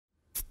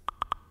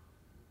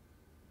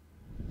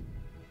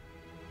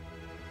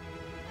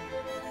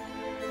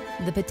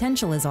The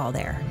potential is all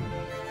there.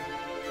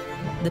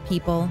 The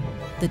people,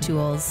 the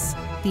tools,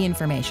 the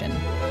information.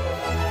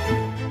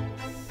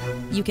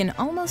 You can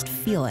almost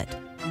feel it.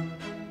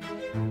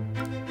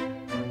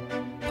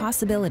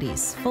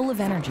 Possibilities full of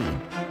energy,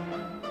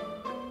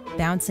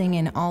 bouncing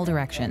in all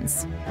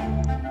directions.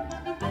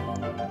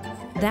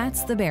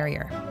 That's the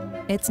barrier.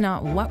 It's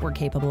not what we're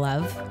capable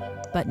of,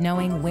 but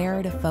knowing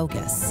where to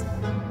focus.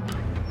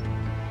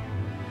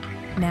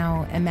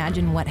 Now,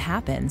 imagine what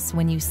happens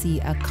when you see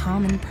a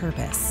common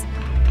purpose.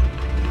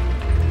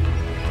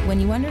 When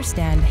you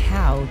understand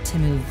how to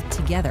move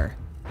together.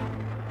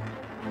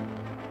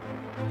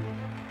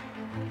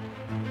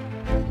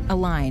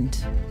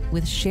 Aligned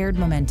with shared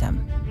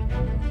momentum.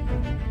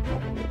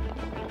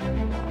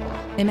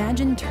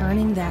 Imagine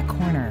turning that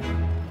corner,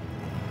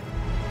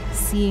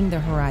 seeing the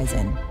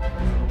horizon.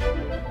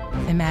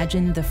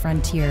 Imagine the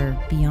frontier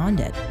beyond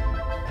it.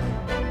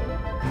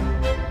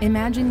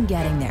 Imagine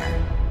getting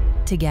there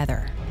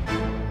together.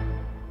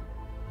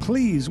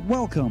 Please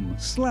welcome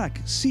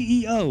Slack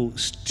CEO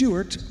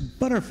Stewart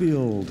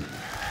Butterfield.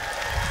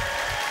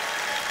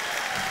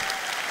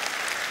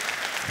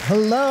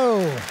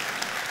 Hello.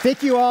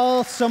 Thank you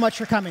all so much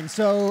for coming.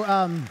 So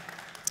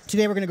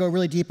today we're going to go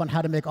really deep on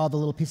how to make all the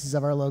little pieces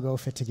of our logo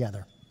fit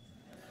together.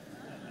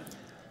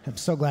 I'm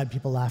so glad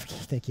people laughed.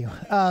 Thank you.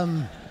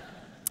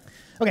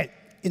 OK,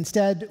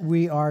 instead,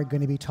 we are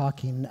going to be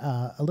talking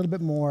a little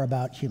bit more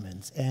about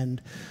humans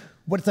and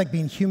what it's like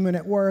being human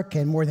at work,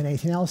 and more than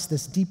anything else,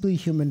 this deeply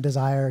human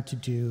desire to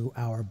do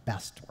our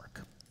best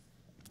work.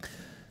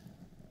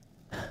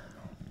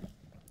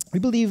 We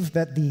believe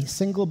that the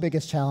single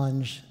biggest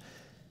challenge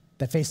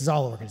that faces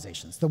all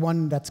organizations, the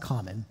one that's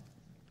common,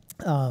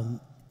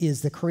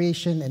 is the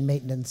creation and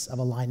maintenance of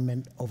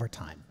alignment over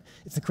time.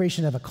 It's the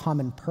creation of a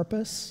common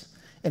purpose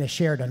and a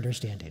shared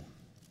understanding.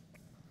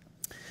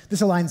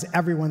 This aligns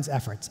everyone's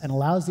efforts and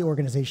allows the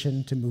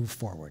organization to move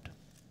forward.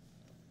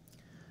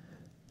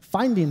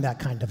 Finding that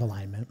kind of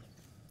alignment,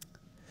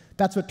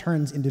 that's what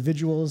turns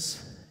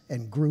individuals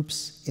and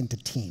groups into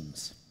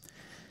teams.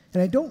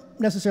 And I don't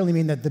necessarily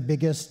mean that the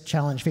biggest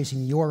challenge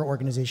facing your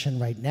organization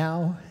right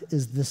now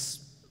is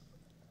this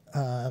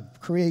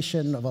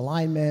creation of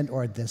alignment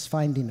or this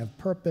finding of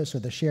purpose or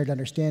the shared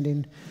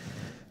understanding.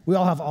 We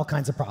all have all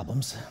kinds of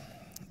problems.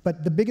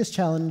 But the biggest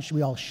challenge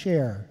we all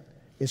share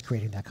is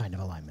creating that kind of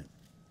alignment.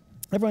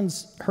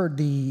 Everyone's heard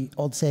the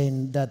old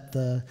saying that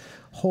the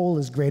whole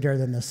is greater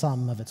than the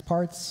sum of its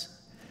parts.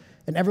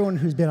 And everyone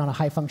who's been on a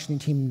high-functioning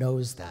team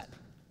knows that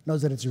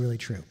it's really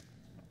true.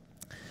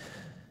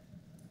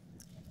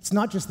 It's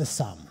not just the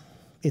sum.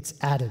 It's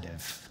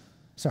additive.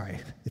 Sorry,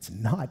 it's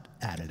not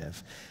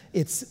additive.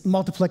 It's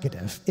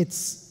multiplicative.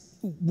 It's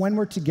when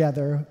we're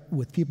together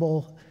with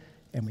people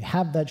and we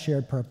have that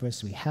shared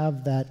purpose, we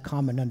have that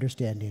common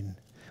understanding,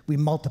 we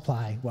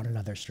multiply one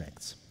another's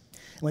strengths.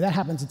 And when that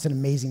happens, it's an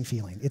amazing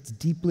feeling. It's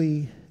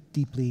deeply,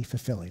 deeply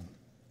fulfilling.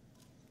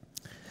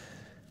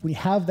 When you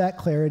have that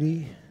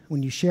clarity,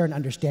 when you share an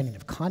understanding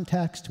of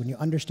context, when you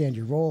understand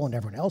your role and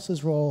everyone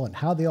else's role and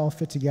how they all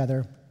fit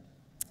together,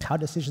 how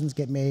decisions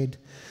get made,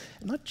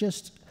 and not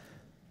just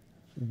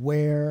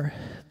where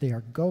they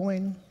are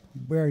going,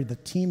 where the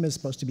team is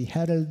supposed to be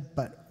headed,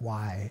 but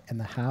why and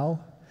the how,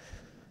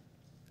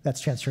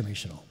 that's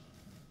transformational.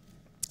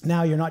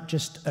 Now you're not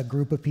just a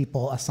group of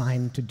people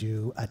assigned to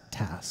do a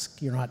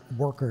task. You're not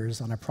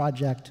workers on a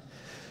project.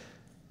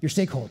 You're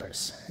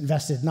stakeholders,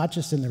 invested not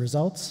just in the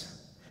results,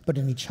 but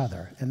in each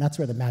other. And that's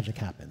where the magic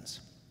happens.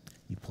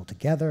 You pull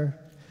together,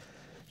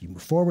 you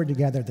move forward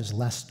together, there's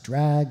less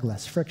drag,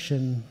 less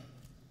friction,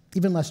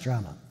 even less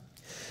drama.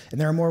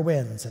 And there are more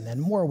wins, and then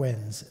more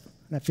wins, and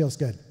that feels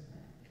good.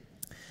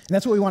 And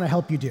that's what we want to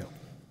help you do,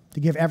 to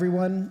give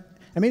everyone,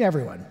 I mean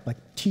everyone, like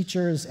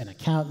teachers and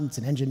accountants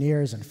and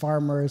engineers and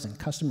farmers and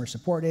customer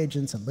support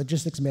agents and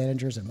logistics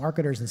managers and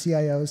marketers and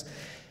CIOs,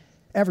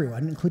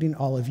 everyone, including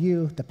all of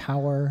you, the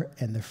power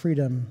and the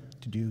freedom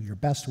to do your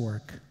best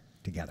work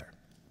together.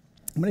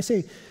 And when I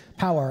say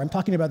power, I'm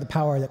talking about the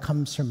power that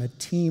comes from a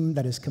team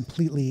that is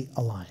completely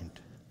aligned.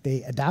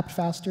 They adapt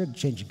faster to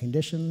changing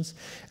conditions,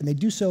 and they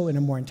do so in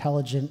a more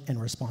intelligent and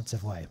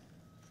responsive way.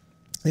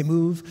 They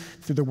move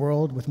through the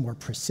world with more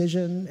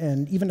precision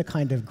and even a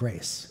kind of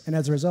grace. And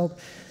as a result,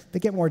 they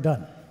get more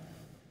done.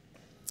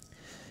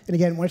 And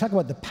again, when I talk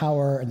about the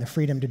power and the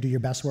freedom to do your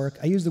best work,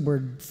 I use the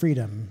word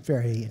freedom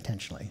very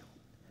intentionally.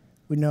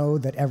 We know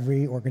that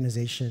every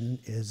organization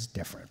is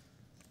different.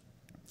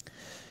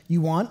 You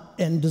want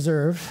and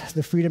deserve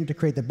the freedom to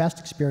create the best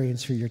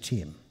experience for your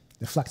team,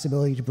 the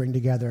flexibility to bring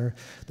together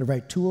the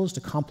right tools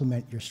to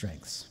complement your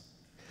strengths.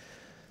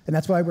 And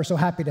that's why we're so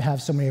happy to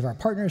have so many of our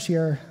partners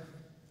here.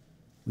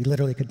 We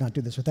literally could not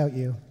do this without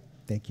you.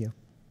 Thank you.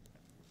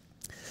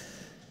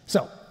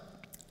 So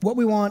what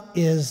we want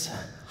is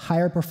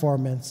higher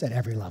performance at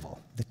every level.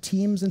 The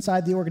teams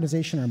inside the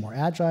organization are more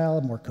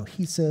agile, more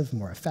cohesive,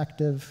 more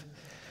effective.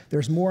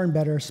 There's more and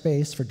better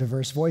space for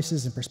diverse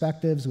voices and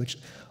perspectives, which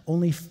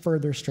only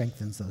further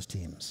strengthens those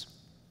teams.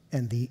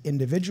 And the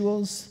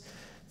individuals,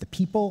 the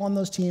people on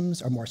those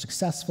teams are more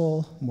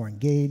successful, more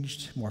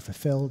engaged, more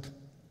fulfilled.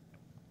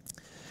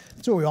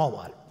 That's what we all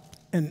want.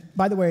 And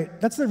by the way,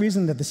 that's the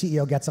reason that the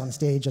CEO gets on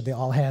stage at the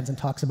all hands and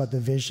talks about the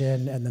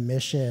vision and the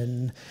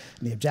mission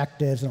and the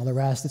objectives and all the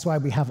rest. It's why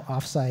we have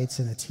offsites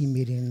and the team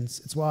meetings.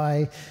 It's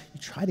why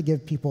you try to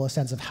give people a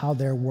sense of how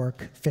their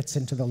work fits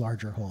into the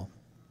larger whole.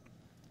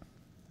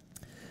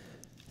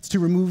 It's to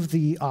remove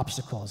the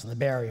obstacles and the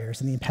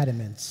barriers and the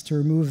impediments, to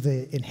remove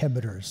the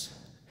inhibitors,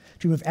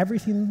 to remove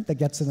everything that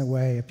gets in the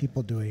way of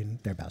people doing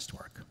their best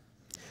work.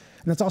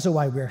 And that's also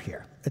why we're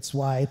here. It's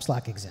why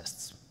Slack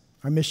exists.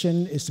 Our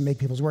mission is to make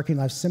people's working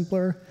lives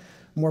simpler,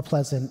 more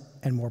pleasant,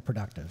 and more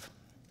productive.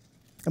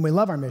 And we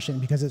love our mission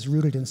because it's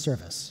rooted in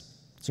service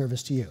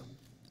to you.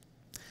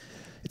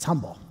 It's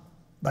humble,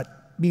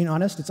 but being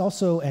honest, it's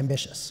also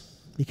ambitious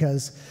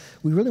because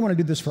we really want to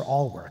do this for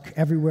all work,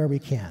 everywhere we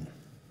can.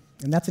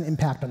 And that's an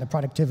impact on the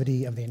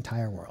productivity of the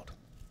entire world.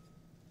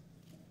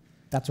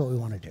 That's what we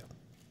want to do.